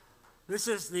This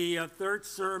is the third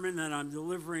sermon that I'm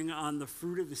delivering on the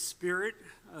fruit of the Spirit,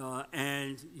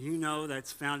 and you know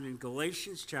that's found in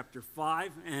Galatians chapter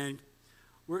 5, and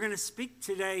we're going to speak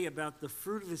today about the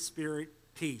fruit of the Spirit,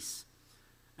 peace,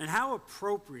 and how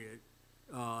appropriate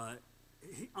on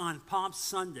Palm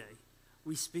Sunday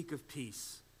we speak of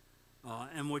peace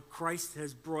and what Christ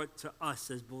has brought to us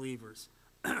as believers.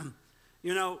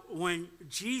 You know, when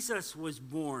Jesus was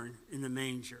born in the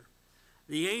manger,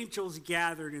 the angels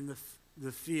gathered in the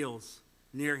fields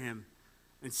near him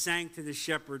and sang to the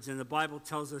shepherds, and the Bible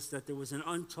tells us that there was an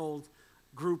untold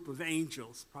group of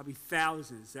angels, probably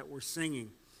thousands, that were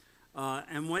singing.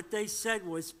 And what they said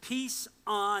was, peace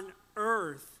on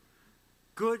earth,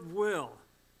 goodwill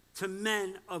to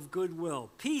men of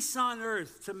goodwill. Peace on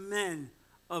earth to men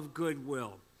of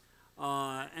goodwill.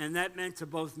 And that meant to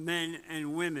both men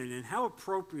and women. And how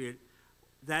appropriate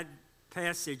that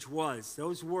passage was,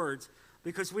 those words,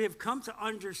 because we have come to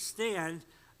understand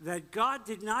that God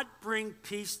did not bring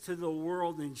peace to the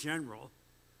world in general.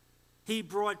 He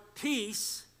brought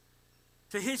peace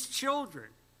to his children,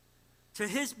 to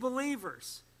his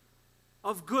believers,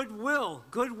 of goodwill.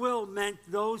 Goodwill meant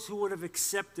those who would have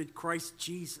accepted Christ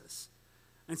Jesus.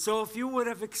 And so if you would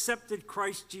have accepted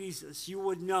Christ Jesus, you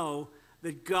would know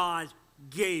that God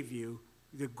gave you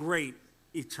the great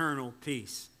eternal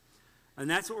peace. And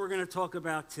that's what we're going to talk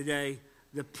about today.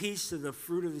 The peace of the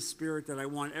fruit of the Spirit that I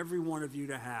want every one of you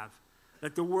to have,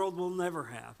 that the world will never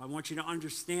have. I want you to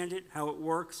understand it, how it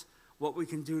works, what we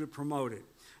can do to promote it.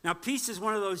 Now, peace is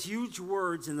one of those huge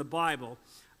words in the Bible.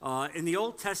 In the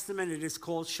Old Testament, it is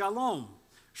called shalom.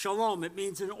 Shalom, it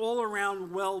means an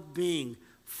all-around well-being,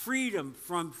 freedom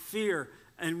from fear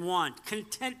and want,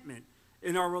 contentment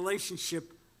in our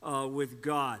relationship with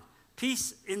God.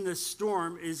 Peace in the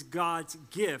storm is God's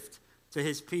gift to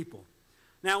his people.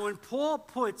 Now, when Paul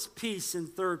puts peace in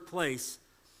third place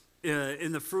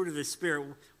in the fruit of the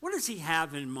Spirit, what does he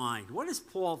have in mind? What is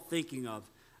Paul thinking of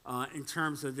in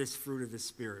terms of this fruit of the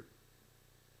Spirit?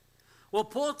 Well,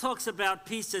 Paul talks about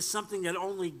peace as something that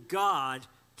only God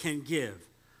can give.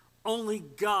 Only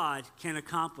God can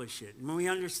accomplish it. And when we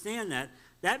understand that,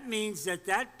 that means that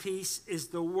that peace is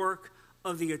the work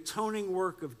of the atoning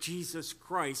work of Jesus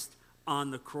Christ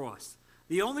on the cross.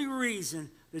 The only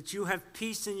reason that you have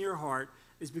peace in your heart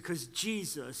is because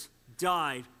Jesus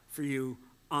died for you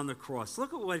on the cross.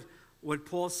 Look at what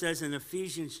Paul says in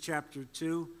Ephesians chapter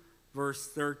 2, verse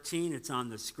 13. It's on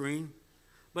the screen.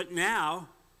 But now,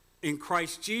 in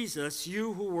Christ Jesus,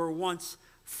 you who were once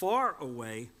far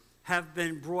away have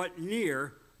been brought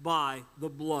near by the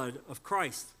blood of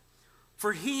Christ.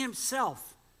 For he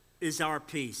himself is our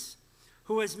peace,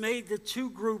 who has made the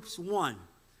two groups one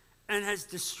and has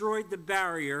destroyed the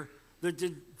barrier, the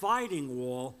dividing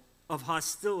wall of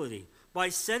hostility, by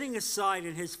setting aside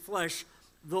in his flesh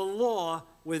the law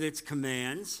with its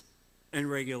commands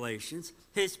and regulations.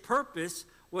 His purpose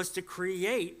was to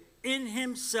create in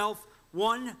himself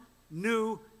one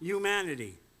new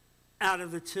humanity out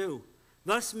of the two,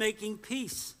 thus making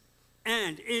peace,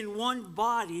 and in one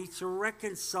body to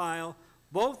reconcile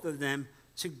both of them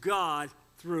to God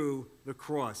through the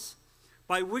cross,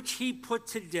 by which he put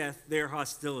to death their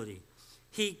hostility.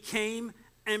 He came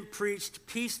and preached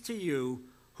peace to you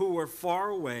who were far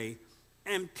away,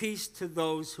 and peace to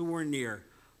those who were near.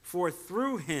 For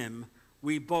through him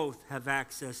we both have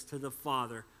access to the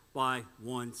Father by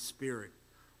one Spirit.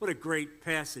 What a great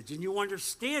passage. And you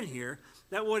understand here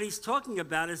that what he's talking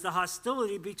about is the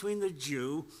hostility between the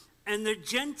Jew and the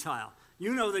Gentile.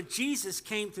 You know that Jesus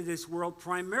came to this world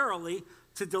primarily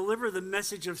to deliver the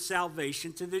message of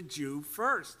salvation to the Jew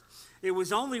first. It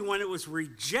was only when it was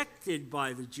rejected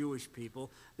by the Jewish people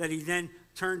that he then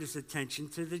turned his attention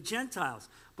to the Gentiles.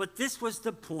 But this was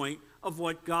the point of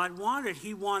what God wanted.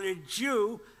 He wanted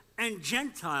Jew and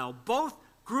Gentile, both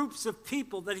groups of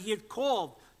people that he had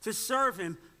called to serve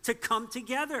him, to come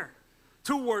together,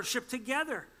 to worship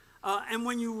together. And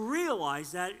when you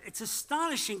realize that, it's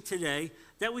astonishing today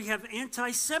that we have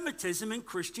anti-Semitism in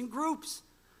Christian groups.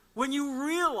 When you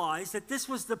realize that this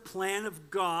was the plan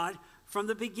of God from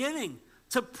the beginning,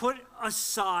 to put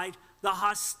aside the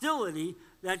hostility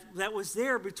that was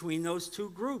there between those two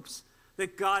groups,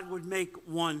 that God would make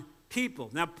one people.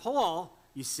 Now, Paul,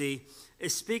 you see,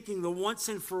 is speaking the once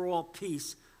and for all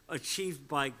peace achieved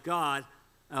by God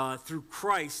through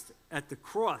Christ at the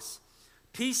cross.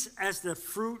 Peace as the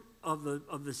fruit of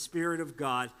the Spirit of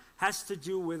God has to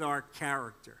do with our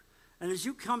character. And as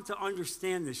you come to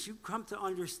understand this, you come to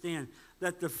understand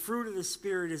that the fruit of the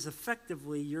Spirit is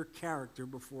effectively your character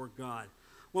before God.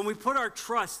 When we put our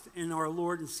trust in our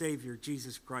Lord and Savior,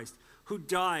 Jesus Christ, who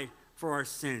died for our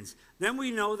sins. Then we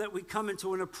know that we come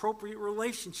into an appropriate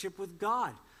relationship with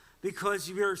God because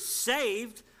you're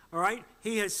saved, all right?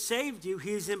 He has saved you.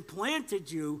 He has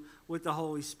implanted you with the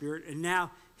Holy Spirit, and now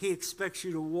he expects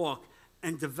you to walk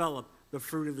and develop the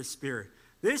fruit of the Spirit.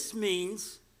 This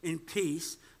means, in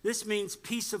peace, this means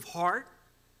peace of heart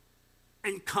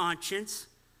and conscience,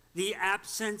 the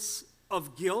absence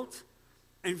of guilt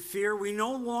and fear. We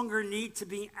no longer need to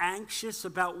be anxious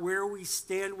about where we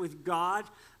stand with God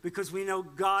because we know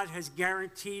God has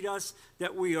guaranteed us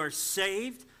that we are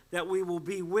saved, that we will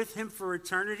be with him for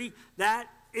eternity. That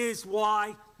is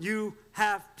why you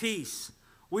have peace.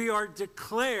 We are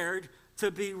declared to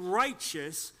be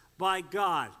righteous by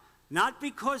God, not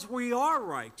because we are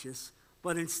righteous,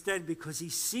 but instead because he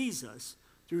sees us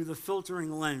through the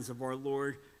filtering lens of our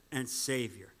Lord and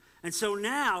Savior. And so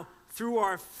now, through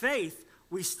our faith,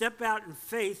 we step out in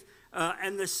faith,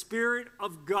 and the Spirit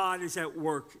of God is at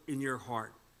work in your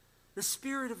heart. The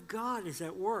Spirit of God is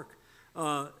at work.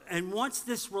 And once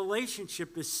this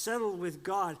relationship is settled with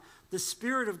God, the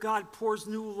Spirit of God pours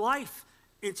new life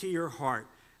into your heart.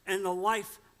 And the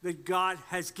life that God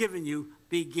has given you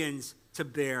begins to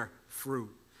bear fruit.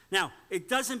 Now, it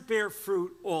doesn't bear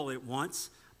fruit all at once,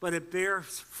 but it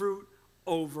bears fruit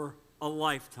over a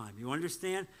lifetime. You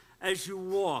understand? As you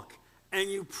walk and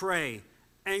you pray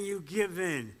and you give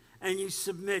in and you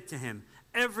submit to him,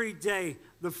 every day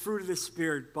the fruit of the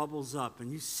Spirit bubbles up.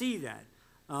 And you see that.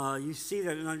 You see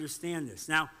that and understand this.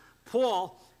 Now,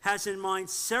 Paul has in mind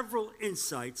several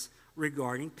insights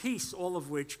regarding peace, all of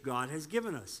which God has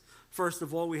given us. First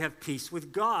of all, we have peace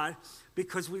with God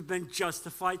because we've been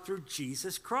justified through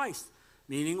Jesus Christ.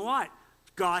 Meaning what?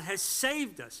 God has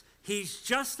saved us. He's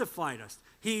justified us.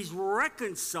 He's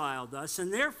reconciled us,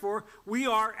 and therefore we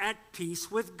are at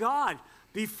peace with God.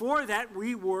 Before that,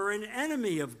 we were an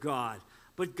enemy of God.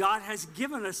 But God has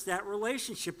given us that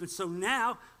relationship, and so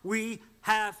now we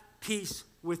have peace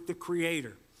with the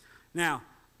Creator. Now,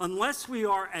 unless we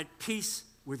are at peace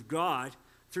with God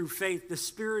through faith, the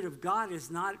Spirit of God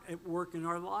is not at work in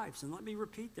our lives. And let me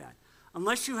repeat that.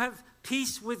 Unless you have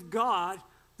peace with God,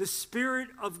 the Spirit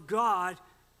of God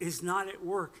is not at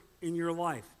work in your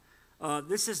life.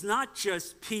 This is not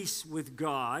just peace with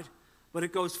God, but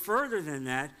it goes further than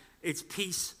that. It's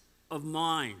peace of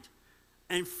mind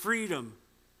and freedom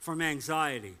from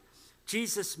anxiety.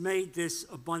 Jesus made this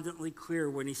abundantly clear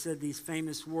when he said these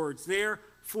famous words,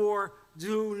 "Therefore,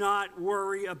 do not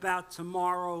worry about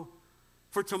tomorrow,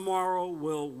 for tomorrow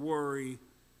will worry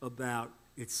about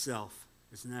itself."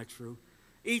 Isn't that true?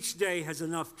 Each day has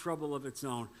enough trouble of its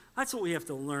own. That's what we have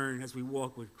to learn as we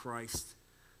walk with Christ.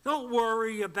 Don't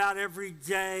worry about every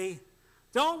day.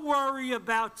 Don't worry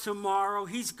about tomorrow.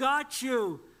 He's got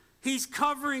you. He's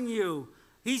covering you.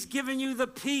 He's given you the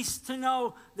peace to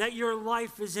know that your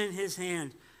life is in his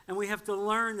hand. And we have to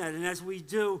learn that. And as we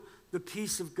do, the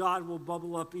peace of God will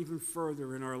bubble up even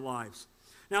further in our lives.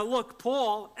 Now look,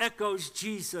 Paul echoes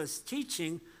Jesus'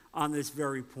 teaching on this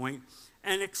very point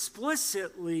and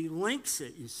explicitly links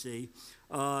it, you see,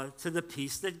 to the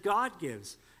peace that God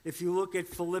gives. If you look at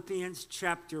Philippians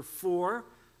chapter 4,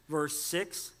 verse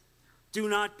 6, "Do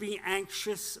not be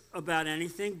anxious about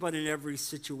anything, but in every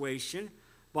situation,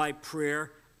 by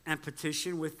prayer and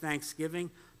petition with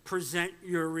thanksgiving, present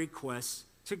your requests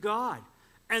to God.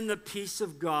 And the peace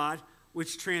of God,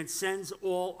 which transcends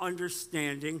all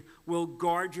understanding, will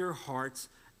guard your hearts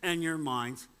and your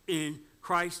minds in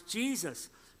Christ Jesus."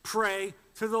 Pray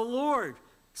to the Lord.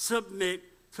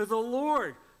 Submit to the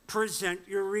Lord. Present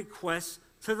your requests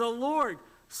to the Lord.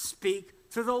 Speak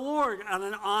to the Lord on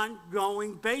an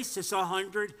ongoing basis,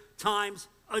 100 times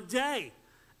a day.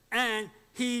 And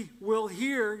he will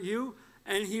hear you,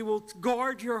 and he will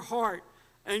guard your heart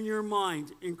and your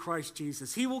mind in Christ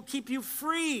Jesus. He will keep you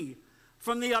free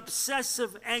from the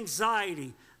obsessive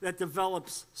anxiety that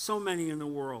develops so many in the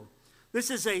world. This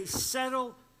is a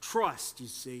settled trust, you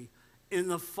see, in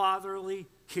the fatherly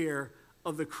care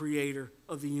of the Creator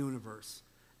of the universe.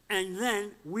 And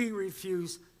then we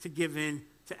refuse to give in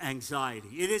to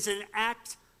anxiety. It is an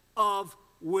act of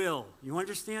will. You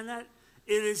understand that?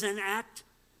 It is an act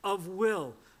of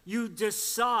will. You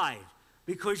decide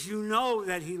because you know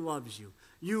that he loves you.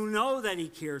 You know that he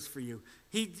cares for you.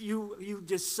 You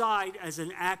decide as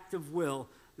an act of will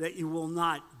that you will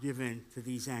not give in to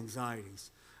these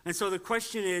anxieties. And so the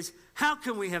question is, how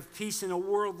can we have peace in a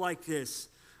world like this,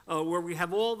 where we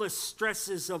have all the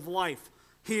stresses of life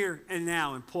here and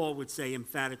now? And Paul would say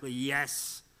emphatically,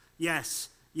 yes, yes,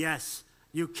 yes,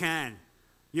 you can.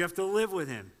 You have to live with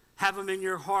him, have him in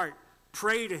your heart,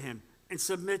 pray to him, and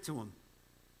submit to him.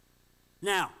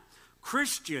 Now,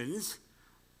 Christians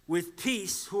with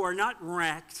peace who are not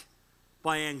racked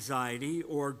by anxiety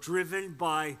or driven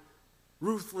by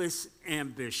ruthless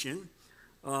ambition,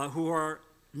 who are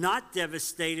not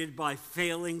devastated by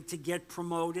failing to get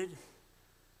promoted,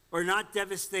 or not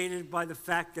devastated by the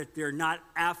fact that they're not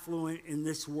affluent in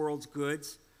this world's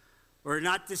goods, or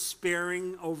not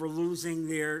despairing over losing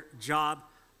their job,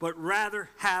 but rather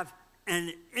have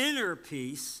an inner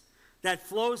peace that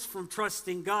flows from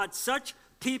trusting God. Such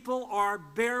people are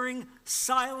bearing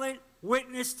silent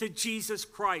witness to Jesus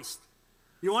Christ.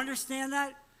 You understand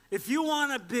that? If you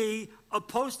want to be a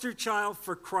poster child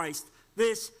for Christ,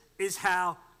 this is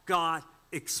how God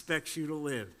expects you to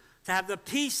live. To have the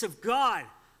peace of God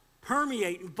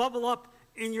permeate and bubble up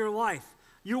in your life.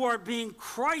 You are being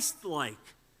Christ-like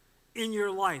in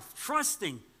your life,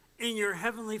 trusting in your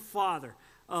Heavenly Father,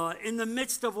 in the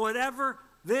midst of whatever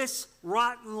this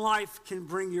rotten life can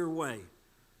bring your way.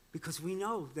 Because we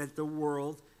know that the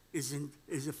world is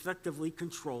effectively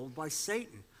controlled by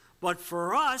Satan. But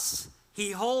for us,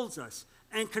 he holds us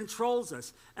and controls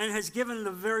us and has given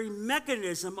the very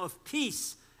mechanism of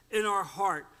peace in our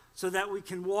heart so that we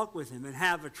can walk with him and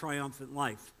have a triumphant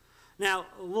life. Now,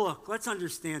 look, let's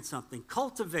understand something.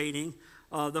 Cultivating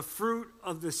the fruit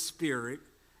of the Spirit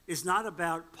is not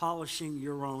about polishing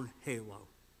your own halo,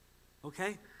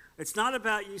 okay? It's not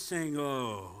about you saying,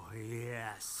 oh,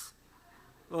 yes.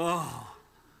 Oh,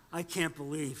 I can't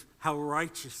believe how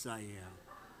righteous I am.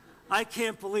 I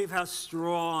can't believe how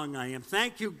strong I am.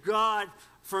 Thank you, God,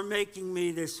 for making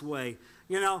me this way.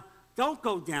 You know, don't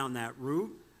go down that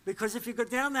route, because if you go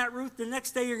down that route, the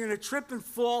next day you're going to trip and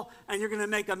fall, and you're going to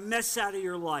make a mess out of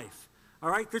your life. All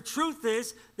right? The truth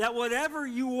is that whatever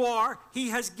you are, he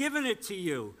has given it to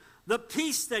you. The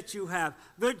peace that you have,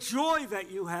 the joy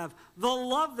that you have, the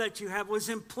love that you have was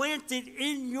implanted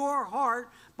in your heart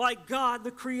by God,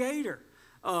 the Creator.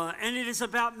 And it is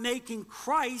about making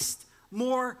Christ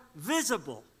more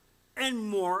visible and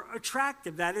more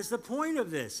attractive. That is the point of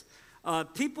this.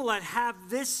 People that have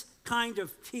this kind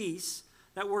of peace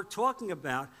that we're talking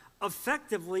about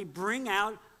effectively bring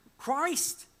out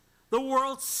Christ. The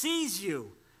world sees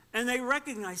you, and they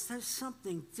recognize there's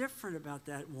something different about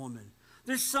that woman.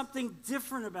 There's something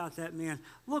different about that man.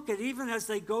 Look at, even as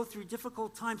they go through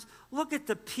difficult times, look at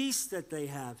the peace that they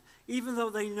have, even though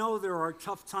they know there are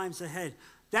tough times ahead.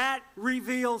 That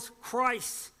reveals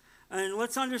Christ. And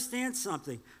let's understand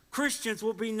something. Christians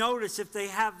will be noticed if they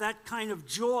have that kind of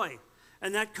joy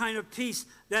and that kind of peace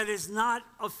that is not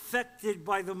affected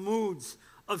by the moods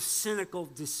of cynical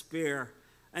despair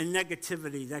and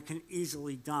negativity that can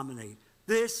easily dominate.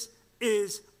 This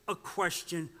is a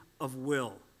question of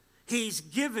will. He's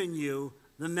given you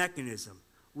the mechanism.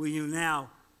 Will you now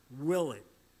will it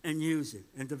and use it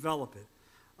and develop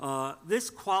it? This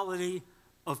quality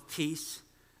of peace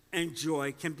and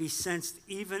joy can be sensed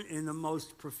even in the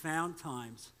most profound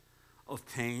times of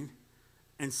pain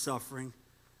and suffering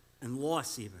and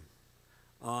loss even.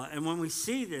 And when we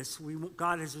see this,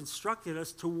 God has instructed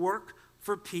us to work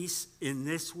for peace in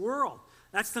this world.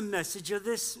 That's the message of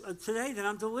this today that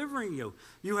I'm delivering you.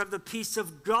 You have the peace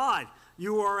of God.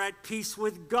 You are at peace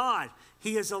with God.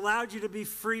 He has allowed you to be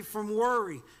free from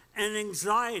worry and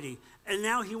anxiety. And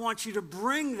now he wants you to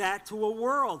bring that to a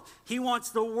world. He wants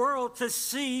the world to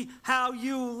see how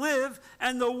you live,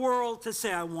 and the world to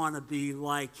say, I want to be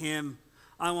like him.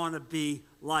 I want to be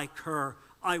like her.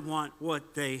 I want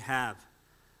what they have.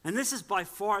 And this is by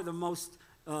far the most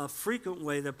frequent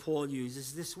way that Paul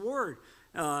uses this word.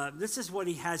 This is what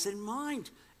he has in mind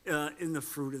in the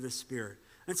fruit of the Spirit.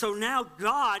 And so now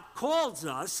God calls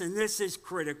us, and this is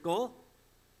critical.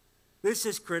 This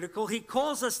is critical. He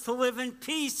calls us to live in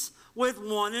peace with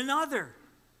one another.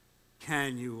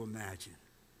 Can you imagine?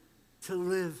 To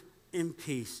live in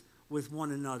peace with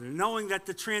one another, knowing that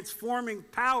the transforming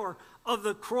power of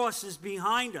the cross is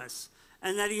behind us,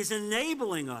 and that he is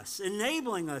enabling us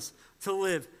to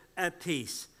live at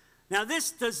peace. Now,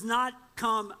 this does not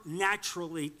come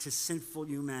naturally to sinful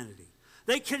humanity.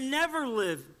 They can never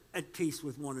live at peace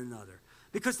with one another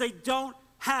because they don't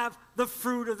have the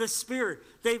fruit of the Spirit.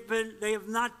 They have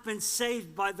not been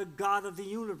saved by the God of the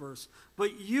universe.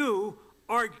 But you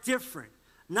are different,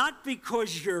 not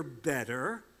because you're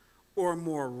better or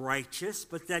more righteous,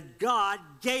 but that God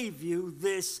gave you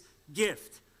this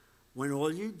gift when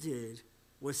all you did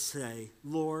was say,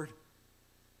 Lord,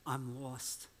 I'm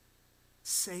lost.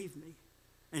 Save me.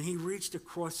 And he reached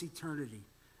across eternity,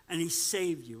 and he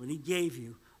saved you, and he gave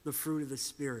you the fruit of the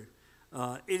Spirit.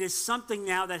 It is something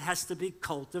now that has to be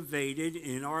cultivated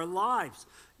in our lives.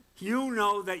 You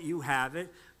know that you have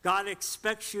it. God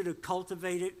expects you to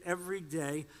cultivate it every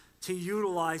day, to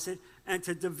utilize it, and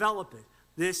to develop it.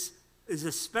 This is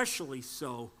especially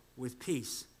so with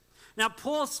peace. Now,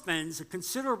 Paul spends a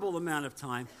considerable amount of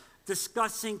time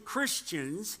discussing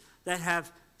Christians that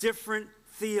have different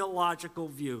theological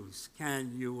views.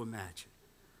 Can you imagine?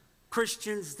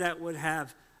 Christians that would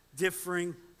have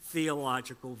differing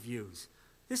theological views.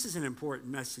 This is an important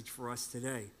message for us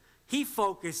today. He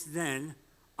focused then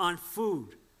on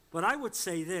food. But I would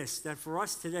say this, that for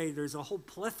us today, there's a whole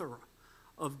plethora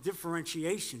of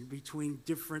differentiation between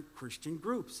different Christian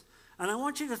groups. And I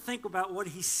want you to think about what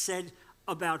he said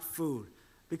about food,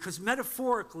 because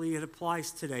metaphorically it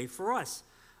applies today for us.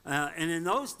 And in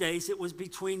those days, it was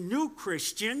between new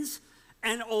Christians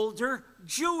and older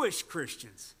Jewish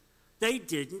Christians. They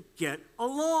didn't get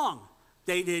along.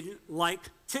 They didn't like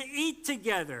to eat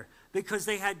together because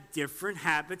they had different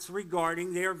habits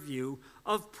regarding their view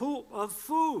of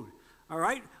food. All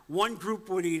right? One group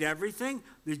would eat everything.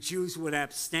 The Jews would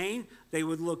abstain. They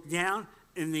would look down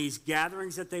in these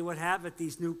gatherings that they would have at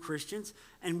these new Christians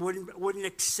and wouldn't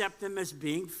accept them as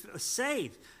being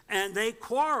saved. And they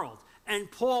quarreled.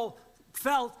 And Paul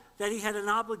felt that he had an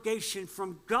obligation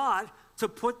from God to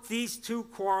put these two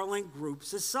quarreling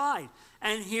groups aside.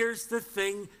 And here's the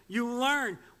thing you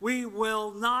learn. We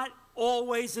will not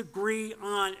always agree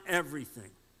on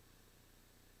everything.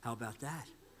 How about that?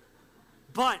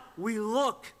 But we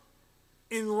look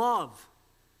in love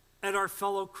at our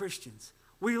fellow Christians.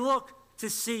 We look to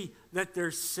see that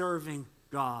they're serving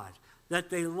God, that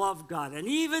they love God. And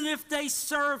even if they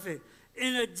serve it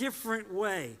in a different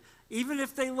way, even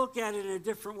if they look at it in a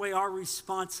different way, our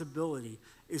responsibility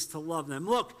is to love them.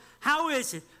 Look, how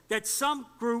is it that some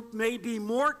group may be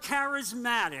more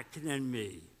charismatic than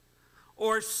me,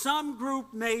 or some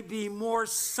group may be more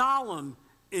solemn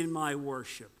in my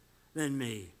worship than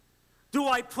me? Do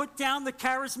I put down the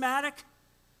charismatic,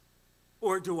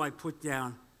 or do I put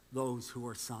down those who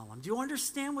are solemn? Do you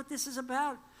understand what this is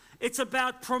about? It's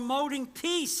about promoting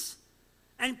peace,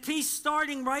 and peace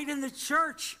starting right in the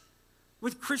church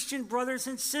with Christian brothers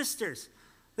and sisters.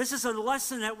 This is a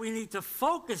lesson that we need to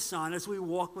focus on as we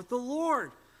walk with the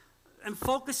Lord, and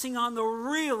focusing on the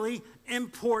really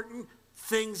important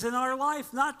things in our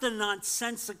life, not the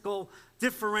nonsensical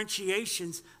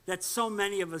differentiations that so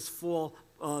many of us fall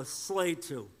slave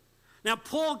to. Now,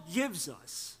 Paul gives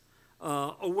us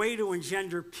a way to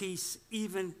engender peace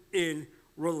even in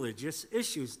religious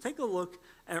issues. Take a look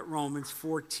at Romans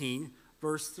 14,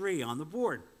 verse 3 on the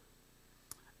board.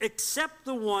 Except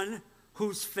the one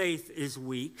whose faith is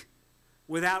weak,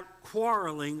 without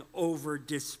quarreling over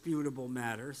disputable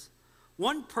matters.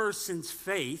 One person's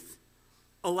faith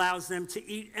allows them to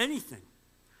eat anything,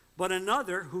 but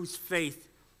another whose faith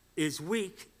is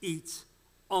weak eats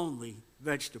only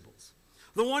vegetables.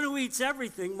 The one who eats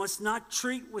everything must not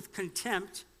treat with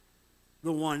contempt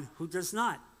the one who does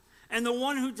not. And the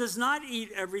one who does not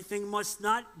eat everything must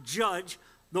not judge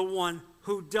the one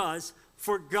who does,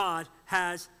 for God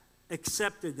has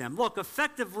accepted them. Look,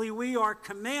 effectively, we are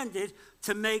commanded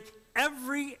to make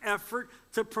every effort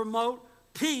to promote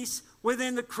peace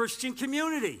within the Christian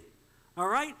community. All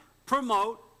right?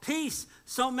 Promote peace.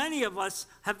 So many of us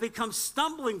have become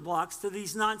stumbling blocks to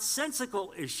these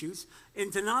nonsensical issues in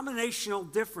denominational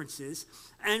differences,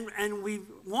 and we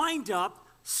wind up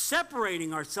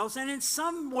separating ourselves, and in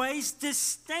some ways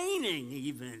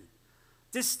disdaining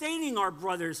our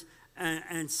brothers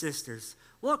and sisters.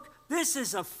 Look, this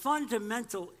is a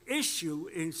fundamental issue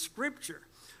in Scripture.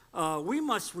 We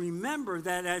must remember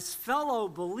that as fellow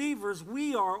believers,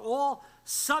 we are all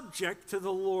subject to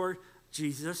the Lord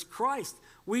Jesus Christ.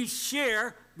 We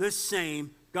share the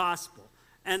same gospel,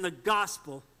 and the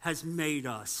gospel has made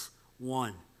us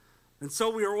one. And so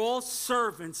we are all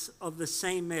servants of the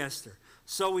same master.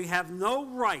 So we have no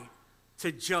right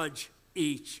to judge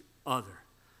each other.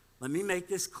 Let me make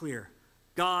this clear.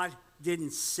 God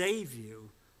didn't save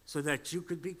you so that you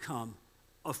could become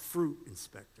a fruit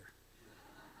inspector.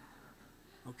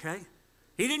 Okay?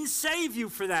 He didn't save you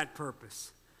for that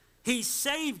purpose. He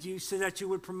saved you so that you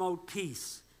would promote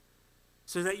peace,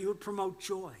 so that you would promote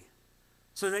joy,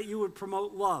 so that you would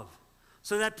promote love,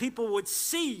 so that people would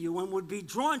see you and would be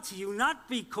drawn to you, not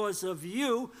because of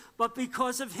you, but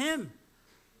because of him.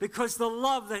 Because the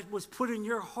love that was put in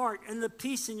your heart and the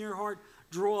peace in your heart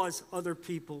draws other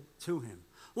people to him.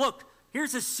 Look,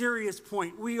 here's a serious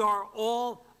point. We are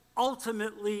all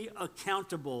ultimately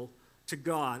accountable to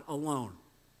God alone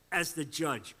as the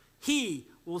judge. He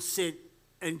will sit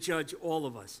and judge all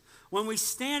of us. When we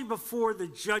stand before the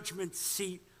judgment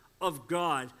seat of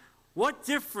God, what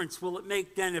difference will it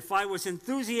make then if I was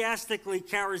enthusiastically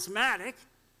charismatic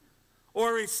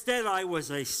or instead I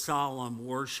was a solemn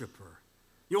worshiper?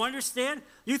 You understand?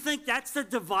 You think that's the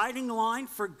dividing line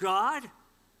for God?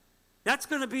 That's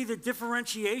going to be the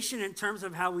differentiation in terms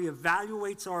of how we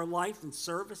evaluate our life and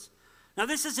service. Now,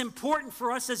 this is important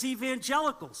for us as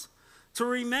evangelicals to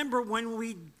remember when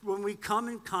we come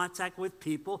in contact with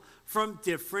people from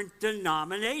different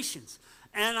denominations.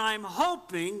 And I'm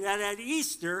hoping that at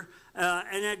Easter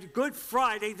and at Good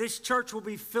Friday, this church will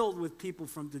be filled with people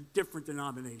from the different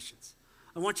denominations.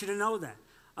 I want you to know that.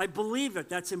 I believe that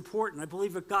that's important. I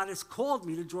believe that God has called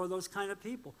me to draw those kind of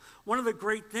people. One of the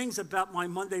great things about my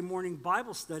Monday morning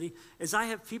Bible study is I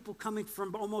have people coming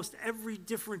from almost every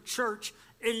different church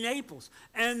in Naples.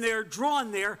 And they're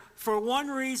drawn there for one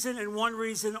reason and one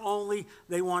reason only.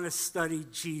 They want to study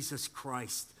Jesus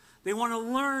Christ. They want to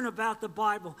learn about the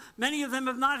Bible. Many of them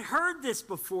have not heard this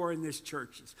before in these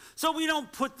churches. So we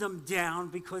don't put them down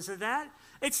because of that.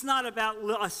 It's not about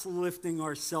us lifting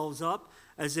ourselves up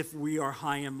as if we are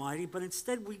high and mighty, but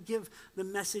instead we give the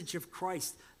message of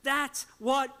Christ. That's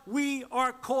what we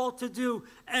are called to do.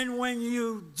 And when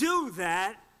you do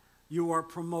that, you are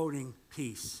promoting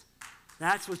peace.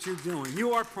 That's what you're doing.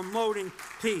 You are promoting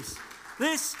peace.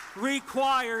 This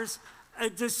requires a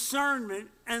discernment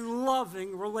and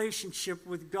loving relationship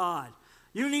with God.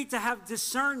 You need to have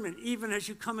discernment even as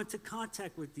you come into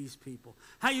contact with these people.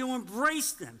 How you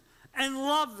embrace them and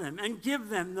love them and give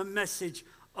them the message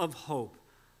of hope.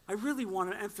 I really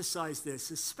want to emphasize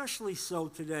this, especially so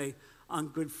today on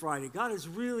Good Friday. God has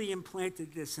really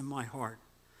implanted this in my heart.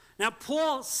 Now,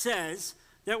 Paul says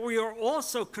that we are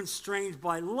also constrained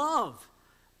by love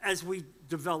as we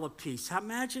develop peace.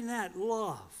 Imagine that,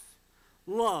 love.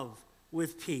 Love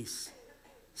with peace.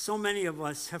 So many of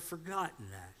us have forgotten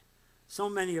that. So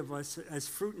many of us as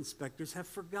fruit inspectors have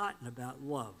forgotten about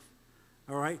love,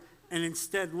 all right? And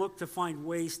instead look to find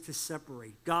ways to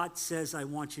separate. God says, I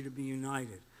want you to be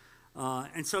united.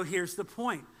 And so here's the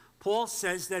point. Paul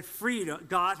says that freedom,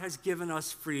 God has given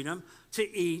us freedom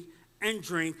to eat and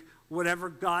drink whatever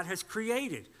God has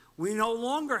created. We no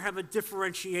longer have a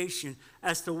differentiation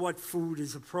as to what food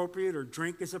is appropriate or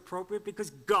drink is appropriate because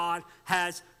God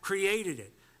has created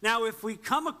it. Now, if we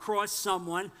come across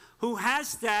someone who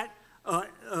has that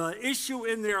issue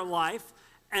in their life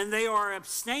and they are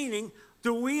abstaining,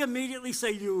 do we immediately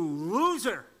say, you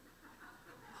loser?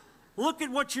 Look at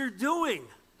what you're doing.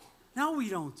 No, we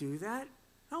don't do that.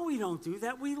 No, we don't do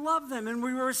that. We love them and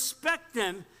we respect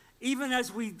them even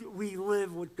as we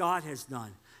live what God has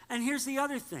done. And here's the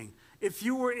other thing. If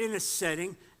you were in a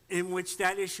setting in which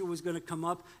that issue was going to come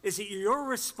up, is it your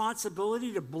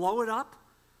responsibility to blow it up?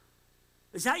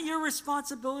 Is that your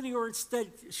responsibility, or instead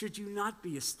should you not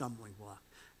be a stumbling block?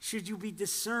 Should you be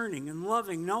discerning and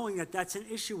loving, knowing that that's an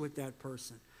issue with that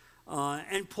person?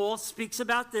 And Paul speaks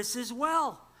about this as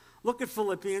well. Look at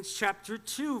Philippians chapter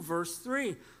 2, verse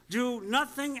 3. Do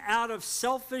nothing out of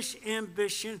selfish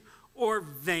ambition or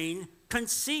vain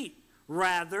conceit.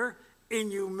 Rather,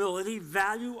 in humility,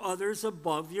 value others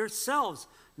above yourselves,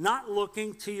 not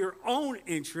looking to your own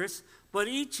interests, but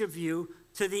each of you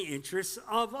to the interests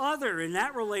of other. In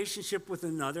that relationship with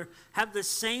another, have the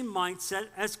same mindset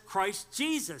as Christ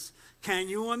Jesus. Can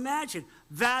you imagine?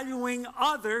 Valuing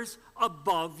others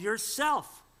above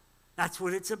yourself. That's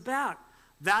what it's about.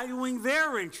 Valuing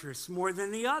their interests more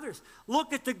than the others.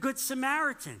 Look at the Good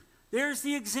Samaritan. There's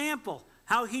the example,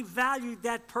 how he valued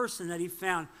that person that he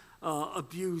found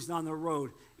abused on the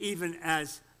road, even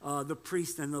as the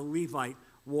priest and the Levite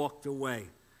walked away.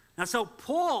 Now, so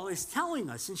Paul is telling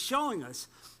us and showing us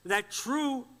that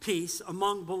true peace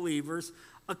among believers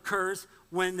occurs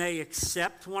when they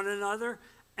accept one another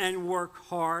and work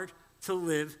hard to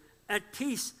live at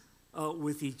peace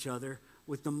with each other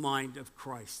with the mind of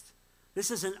Christ.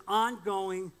 This is an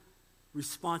ongoing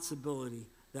responsibility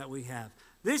that we have.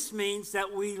 This means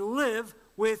that we live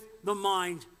with the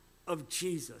mind of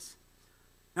Jesus.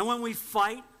 Now, when we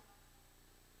fight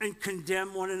and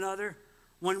condemn one another,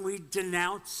 when we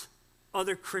denounce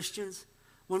other Christians,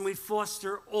 when we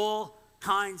foster all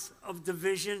kinds of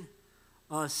division,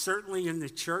 certainly in the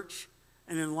church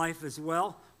and in life as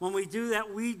well, when we do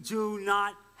that, we do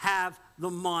not have the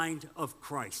mind of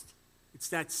Christ. It's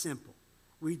that simple.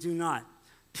 We do not.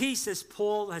 Peace, as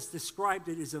Paul has described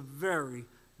it, is a very,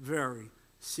 very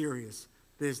serious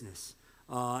business.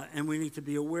 And we need to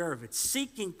be aware of it.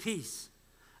 Seeking peace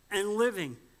and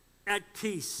living at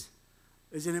peace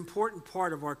is an important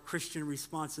part of our Christian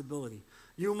responsibility.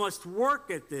 You must work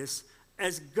at this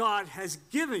as God has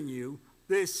given you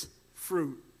this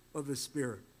fruit of the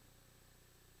Spirit.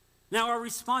 Now, our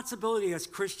responsibility as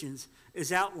Christians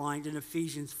is outlined in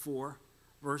Ephesians 4,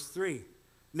 verse 3.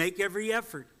 Make every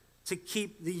effort to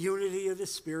keep the unity of the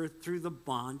Spirit through the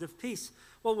bond of peace.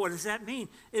 Well, what does that mean?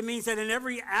 It means that in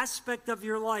every aspect of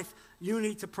your life, you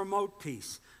need to promote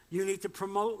peace. you need to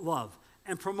promote love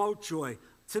and promote joy,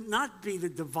 to not be the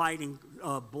dividing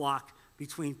block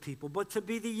between people, but to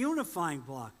be the unifying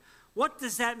block. What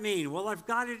does that mean? Well, I've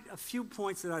got a few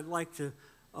points that I'd like to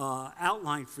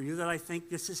outline for you that I think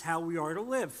this is how we are to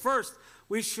live. First,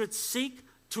 we should seek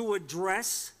to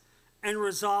address and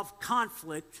resolve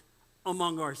conflict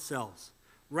among ourselves,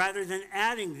 rather than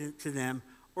adding to them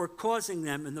or causing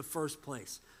them in the first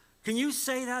place. Can you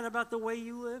say that about the way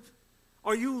you live?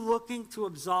 Are you looking to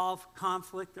absolve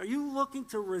conflict? Are you looking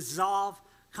to resolve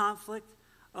conflict?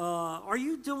 Are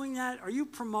you doing that? Are you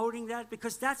promoting that?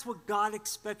 Because that's what God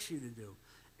expects you to do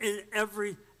in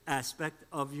every aspect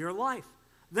of your life.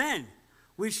 Then,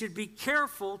 we should be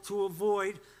careful to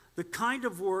avoid the kind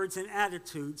of words and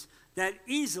attitudes that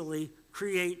easily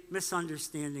create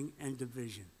misunderstanding and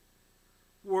division.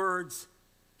 Words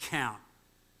count.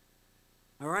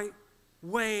 All right?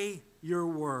 Weigh your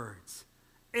words.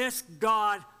 Ask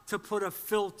God to put a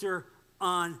filter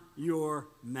on your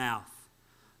mouth.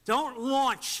 Don't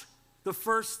launch the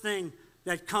first thing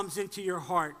that comes into your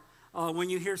heart when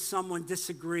you hear someone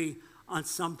disagree on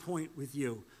some point with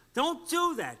you. Don't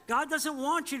do that. God doesn't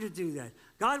want you to do that.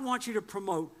 God wants you to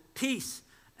promote peace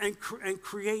and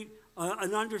create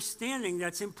an understanding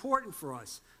that's important for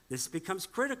us. This becomes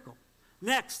critical.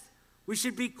 Next, we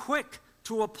should be quick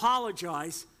to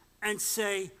apologize and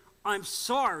say, I'm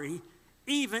sorry,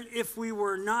 even if we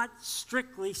were not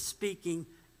strictly speaking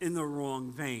in the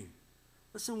wrong vein.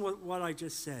 Listen to what I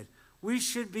just said. We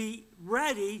should be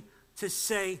ready to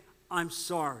say, I'm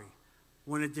sorry,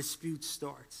 when a dispute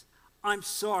starts. I'm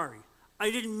sorry. I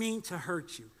didn't mean to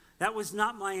hurt you. That was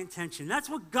not my intention. That's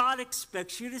what God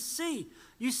expects you to see.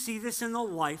 You see this in the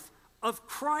life of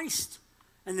Christ.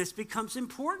 And this becomes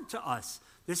important to us.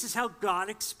 This is how God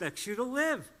expects you to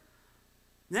live.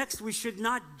 Next, we should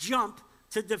not jump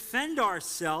to defend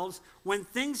ourselves when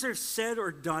things are said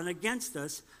or done against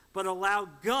us, but allow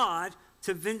God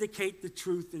to vindicate the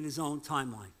truth in his own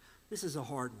timeline. This is a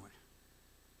hard one.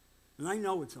 And I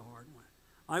know it's a hard one.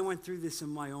 I went through this in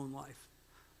my own life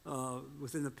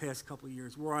within the past couple of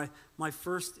years, where my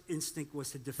first instinct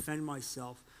was to defend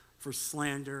myself for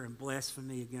slander and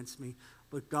blasphemy against me.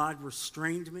 But God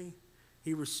restrained me.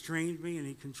 He restrained me and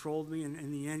he controlled me. And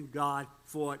in the end, God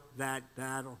fought that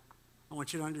battle. I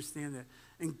want you to understand that.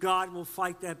 And God will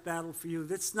fight that battle for you.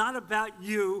 It's not about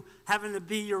you having to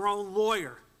be your own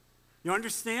lawyer. You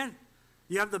understand?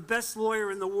 You have the best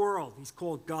lawyer in the world. He's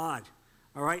called God.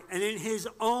 All right? And in his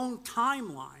own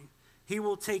timeline, he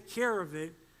will take care of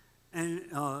it and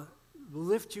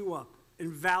lift you up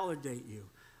and validate you.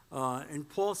 And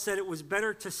Paul said it was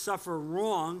better to suffer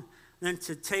wrong than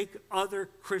to take other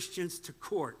Christians to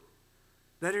court.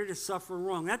 Better to suffer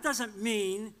wrong. That doesn't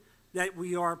mean that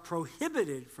we are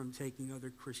prohibited from taking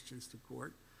other Christians to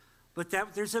court, but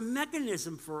that there's a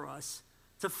mechanism for us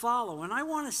to follow. And I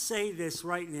want to say this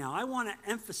right now. I want to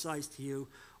emphasize to you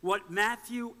what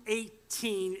Matthew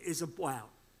 18 is about.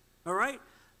 All right?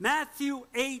 Matthew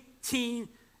 18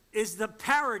 is the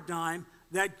paradigm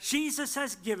that Jesus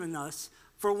has given us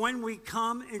for when we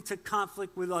come into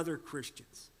conflict with other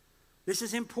Christians. This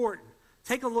is important.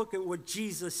 Take a look at what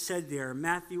Jesus said there,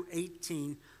 Matthew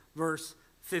 18, verse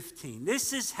 15.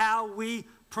 This is how we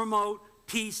promote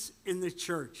peace in the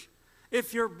church.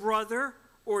 If your brother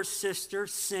or sister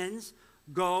sins,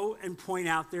 go and point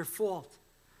out their fault,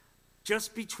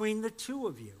 just between the two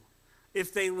of you.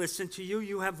 If they listen to you,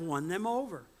 you have won them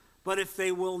over. But if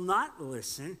they will not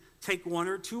listen, take one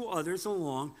or two others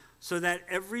along, so that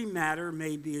every matter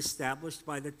may be established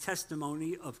by the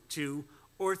testimony of 2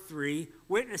 or 3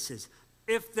 witnesses.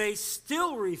 If they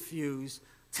still refuse,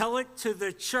 tell it to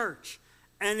the church.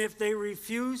 And if they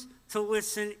refuse to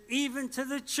listen even to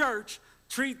the church,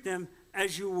 treat them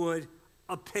as you would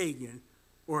a pagan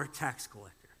or a tax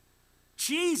collector.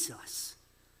 Jesus,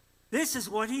 this is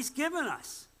what he's given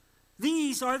us.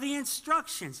 These are the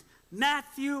instructions.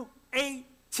 Matthew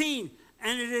 18.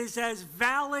 And it is as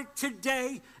valid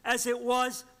today as it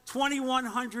was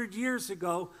 2,100 years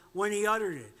ago when he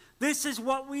uttered it. This is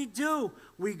what we do.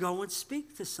 We go and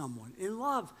speak to someone in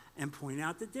love and point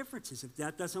out the differences. If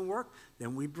that doesn't work,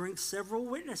 then we bring several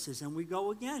witnesses and we go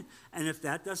again. And if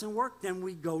that doesn't work, then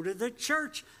we go to the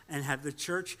church and have the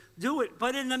church do it.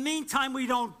 But in the meantime, we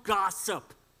don't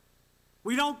gossip.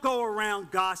 We don't go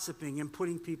around gossiping and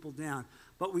putting people down,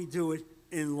 but we do it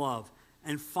in love.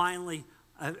 And finally,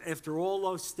 after all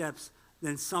those steps,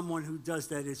 then someone who does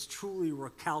that is truly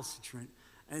recalcitrant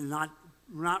and not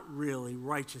really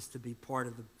righteous to be part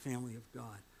of the family of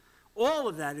God. All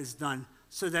of that is done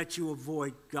so that you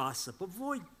avoid gossip.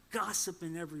 Avoid gossip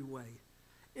in every way.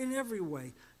 In every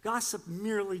way. Gossip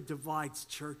merely divides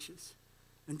churches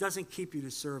and doesn't keep you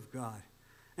to serve God.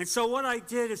 And so what I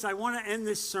did is I want to end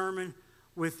this sermon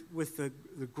with the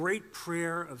great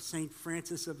prayer of St.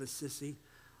 Francis of Assisi.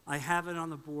 I have it on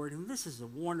the board, and this is a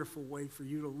wonderful way for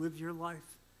you to live your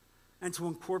life and to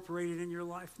incorporate it in your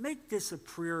life. Make this a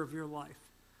prayer of your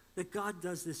life, that God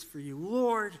does this for you.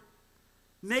 Lord,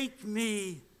 make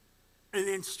me an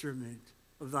instrument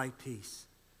of thy peace.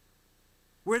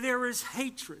 Where there is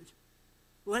hatred,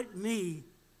 let me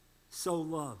sow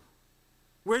love.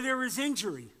 Where there is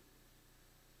injury,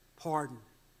 pardon.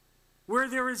 Where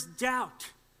there is doubt,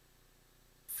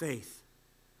 faith.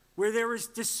 Where there is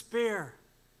despair,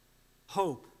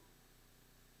 hope.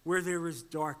 Where there is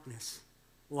darkness,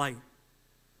 light.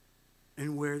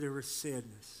 And where there is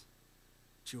sadness,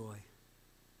 joy.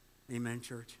 Amen,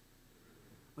 church.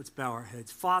 Let's bow our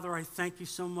heads. Father, I thank you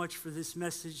so much for this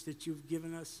message that you've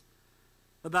given us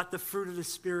about the fruit of the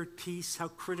Spirit, peace, how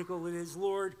critical it is.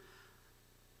 Lord,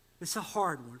 it's a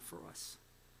hard one for us.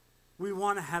 We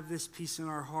want to have this peace in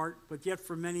our heart, but yet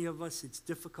for many of us it's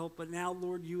difficult. But now,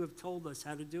 Lord, you have told us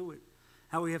how to do it,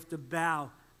 how we have to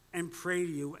bow and pray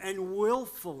to you and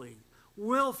willfully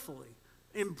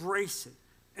embrace it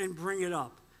and bring it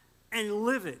up and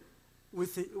live it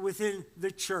within the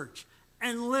church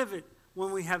and live it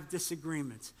when we have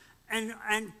disagreements and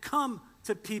come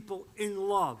to people in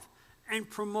love and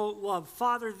promote love.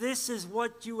 Father, this is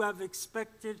what you have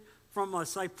expected from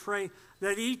us. I pray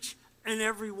that each and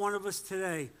every one of us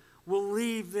today will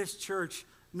leave this church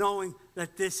knowing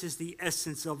that this is the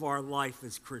essence of our life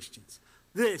as Christians.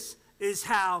 This is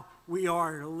how we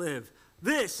are to live.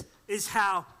 This is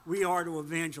how we are to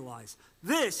evangelize.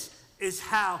 This is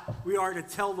how we are to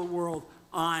tell the world,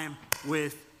 I'm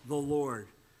with the Lord.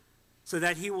 So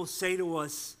that he will say to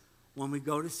us when we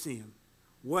go to see him,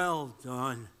 well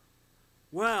done,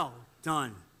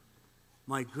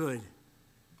 my good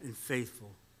and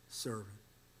faithful servant.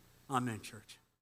 Amen, church.